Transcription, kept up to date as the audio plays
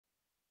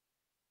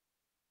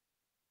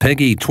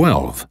Peggy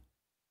 12.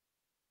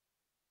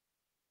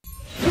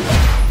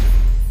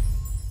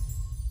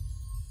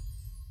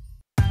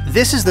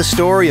 This is the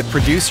story of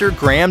producer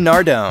Graham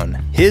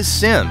Nardone, his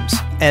Sims,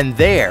 and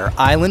their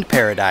island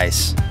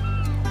paradise.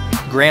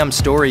 Graham's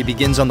story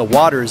begins on the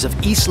waters of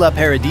Isla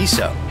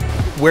Paradiso,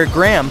 where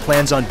Graham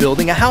plans on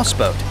building a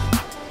houseboat.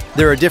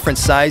 There are different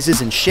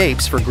sizes and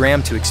shapes for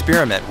Graham to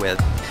experiment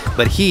with,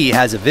 but he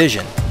has a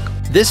vision.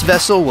 This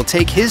vessel will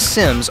take his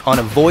Sims on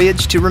a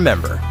voyage to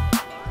remember.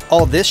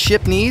 All this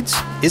ship needs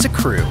is a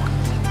crew.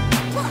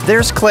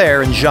 There's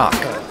Claire and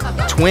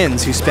Jacques,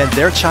 twins who spent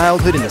their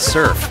childhood in the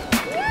surf.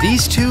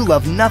 These two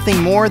love nothing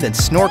more than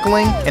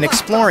snorkeling and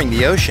exploring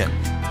the ocean.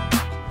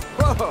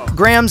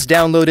 Graham's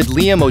downloaded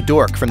Liam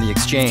O'Dork from the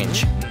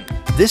exchange.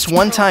 This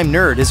one-time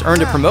nerd has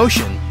earned a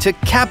promotion to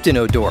Captain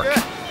O'Dork.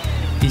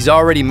 He's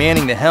already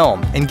manning the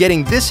helm and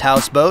getting this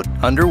houseboat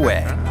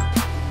underway.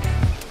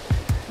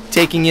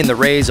 Taking in the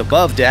rays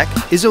above deck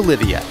is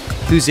Olivia,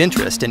 whose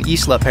interest in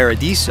Isla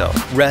Paradiso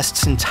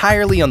rests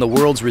entirely on the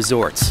world's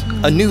resorts,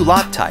 a new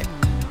lot type.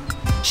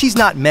 She's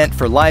not meant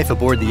for life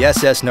aboard the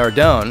SS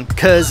Nardone,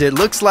 cause it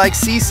looks like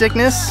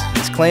seasickness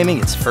is claiming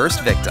its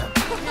first victim.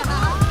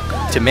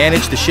 To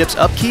manage the ship's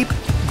upkeep,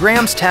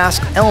 Graham's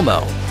tasked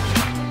Elmo,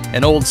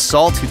 an old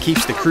salt who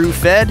keeps the crew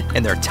fed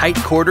and their tight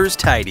quarters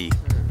tidy.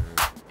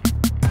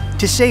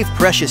 To save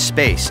precious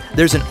space,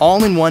 there's an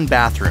all-in-one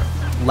bathroom,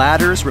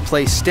 ladders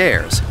replace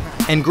stairs,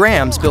 and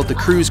Graham's built the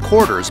crew's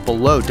quarters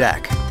below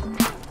deck.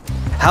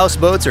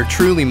 Houseboats are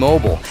truly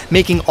mobile,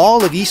 making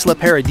all of Isla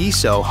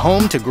Paradiso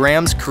home to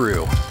Graham's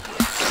crew.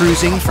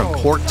 Cruising from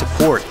port to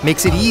port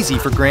makes it easy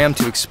for Graham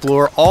to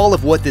explore all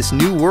of what this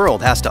new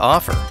world has to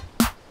offer.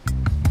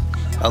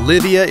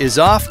 Olivia is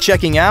off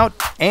checking out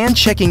and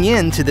checking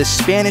in to this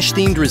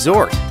Spanish-themed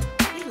resort.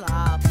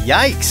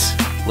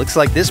 Yikes! Looks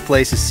like this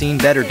place has seen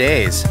better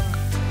days.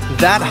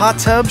 That hot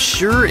tub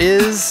sure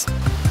is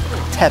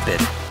tepid.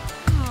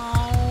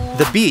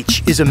 The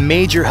beach is a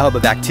major hub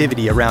of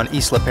activity around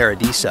Isla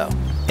Paradiso,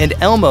 and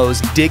Elmo's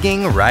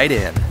digging right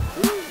in.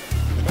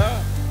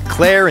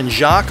 Claire and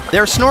Jacques,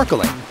 they're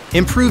snorkeling,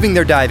 improving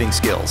their diving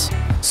skills.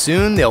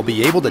 Soon they'll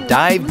be able to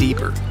dive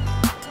deeper.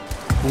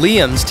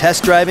 Liam's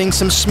test driving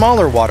some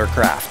smaller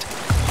watercraft.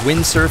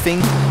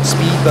 Windsurfing,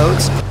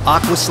 speedboats,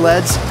 aqua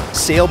sleds,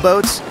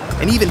 sailboats,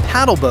 and even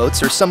paddle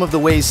boats are some of the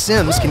ways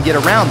Sims can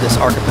get around this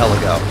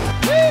archipelago.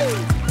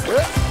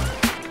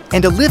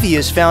 And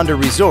Olivia's found a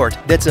resort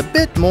that's a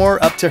bit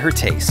more up to her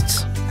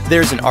tastes.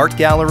 There's an art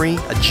gallery,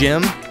 a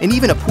gym, and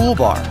even a pool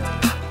bar.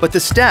 But the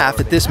staff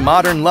at this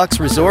modern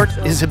luxe resort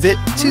is a bit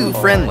too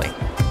friendly.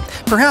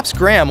 Perhaps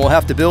Graham will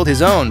have to build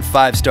his own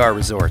 5-star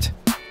resort.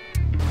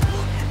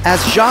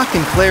 As Jacques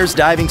and Claire's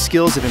diving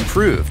skills have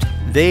improved,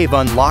 they've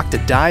unlocked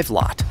a dive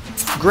lot.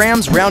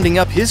 Graham's rounding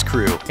up his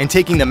crew and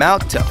taking them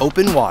out to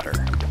open water.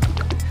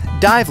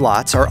 Dive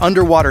lots are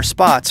underwater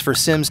spots for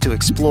Sims to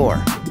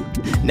explore.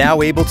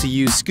 Now able to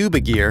use scuba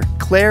gear,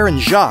 Claire and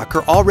Jacques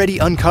are already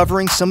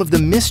uncovering some of the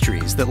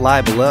mysteries that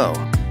lie below.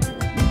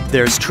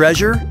 There's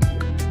treasure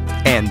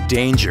and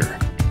danger.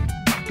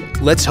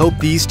 Let's hope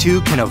these two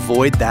can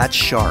avoid that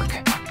shark.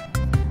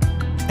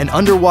 An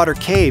underwater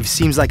cave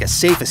seems like a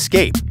safe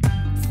escape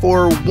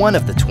for one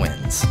of the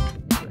twins.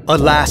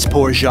 Alas,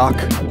 poor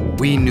Jacques,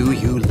 we knew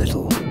you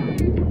little.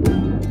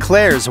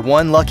 Claire's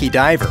one lucky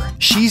diver.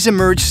 She's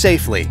emerged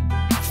safely,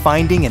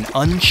 finding an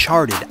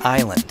uncharted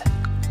island.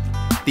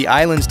 The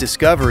island's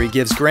discovery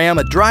gives Graham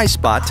a dry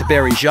spot to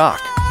bury Jacques,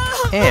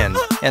 and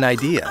an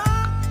idea.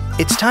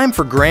 It's time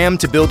for Graham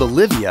to build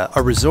Olivia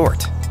a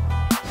resort.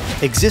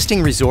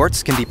 Existing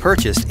resorts can be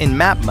purchased in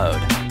map mode.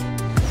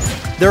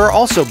 There are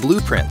also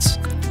blueprints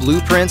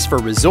for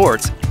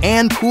resorts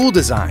and pool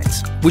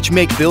designs, which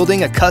make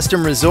building a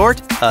custom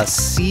resort a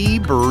sea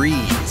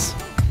breeze.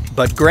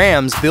 But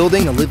Graham's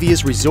building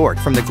Olivia's resort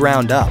from the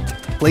ground up,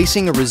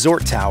 placing a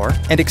resort tower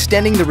and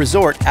extending the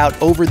resort out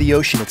over the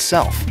ocean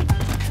itself.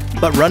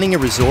 But running a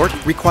resort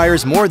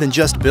requires more than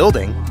just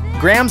building.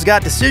 Graham's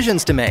got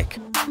decisions to make.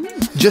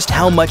 Just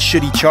how much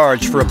should he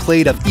charge for a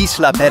plate of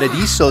Isla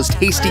Paradiso's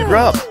tasty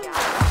grub?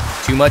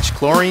 Too much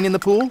chlorine in the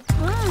pool?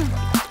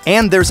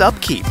 And there's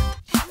upkeep.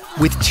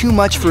 With too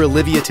much for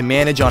Olivia to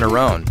manage on her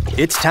own,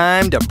 it's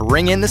time to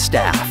bring in the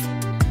staff.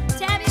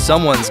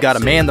 Someone's got to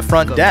man the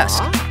front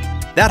desk.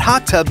 That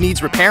hot tub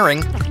needs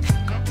repairing.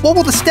 What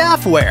will the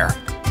staff wear?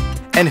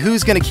 And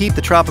who's going to keep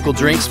the tropical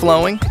drinks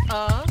flowing?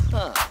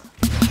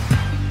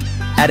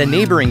 At a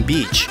neighboring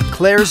beach,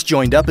 Claire's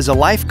joined up as a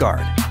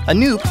lifeguard, a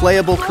new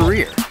playable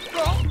career.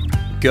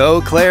 Go,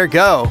 Claire,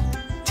 go!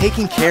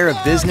 Taking care of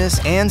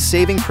business and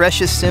saving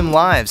precious Sim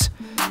lives.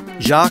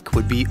 Jacques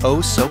would be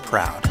oh so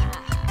proud.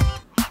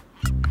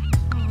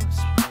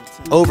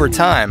 Over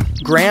time,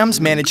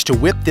 Graham's managed to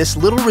whip this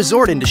little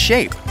resort into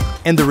shape,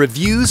 and the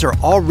reviews are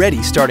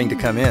already starting to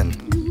come in.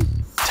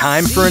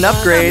 Time for an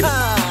upgrade.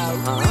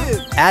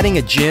 Adding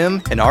a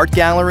gym, an art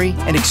gallery,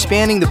 and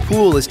expanding the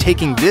pool is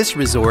taking this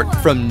resort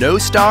from no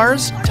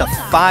stars to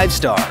 5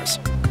 stars.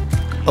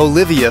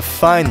 Olivia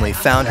finally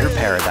found her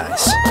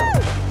paradise.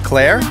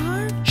 Claire?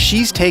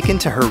 She's taken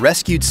to her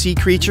rescued sea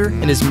creature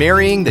and is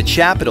marrying the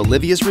chap at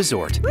Olivia's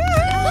resort.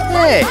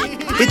 Hey,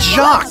 it's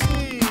Jacques!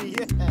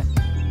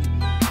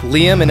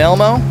 Liam and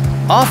Elmo,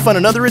 off on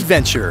another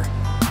adventure.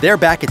 They're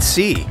back at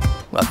sea,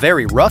 a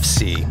very rough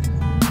sea.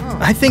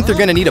 I think they're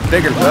gonna need a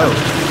bigger boat.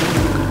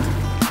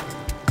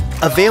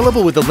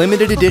 Available with the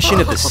limited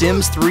edition of The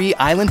Sims 3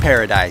 Island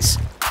Paradise,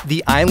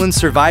 the Island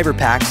Survivor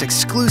Pack's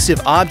exclusive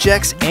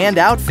objects and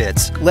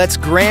outfits lets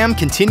Graham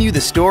continue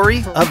the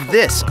story of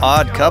this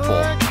odd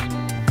couple.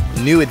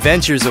 New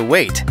adventures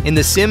await in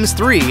The Sims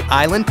 3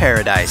 Island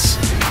Paradise.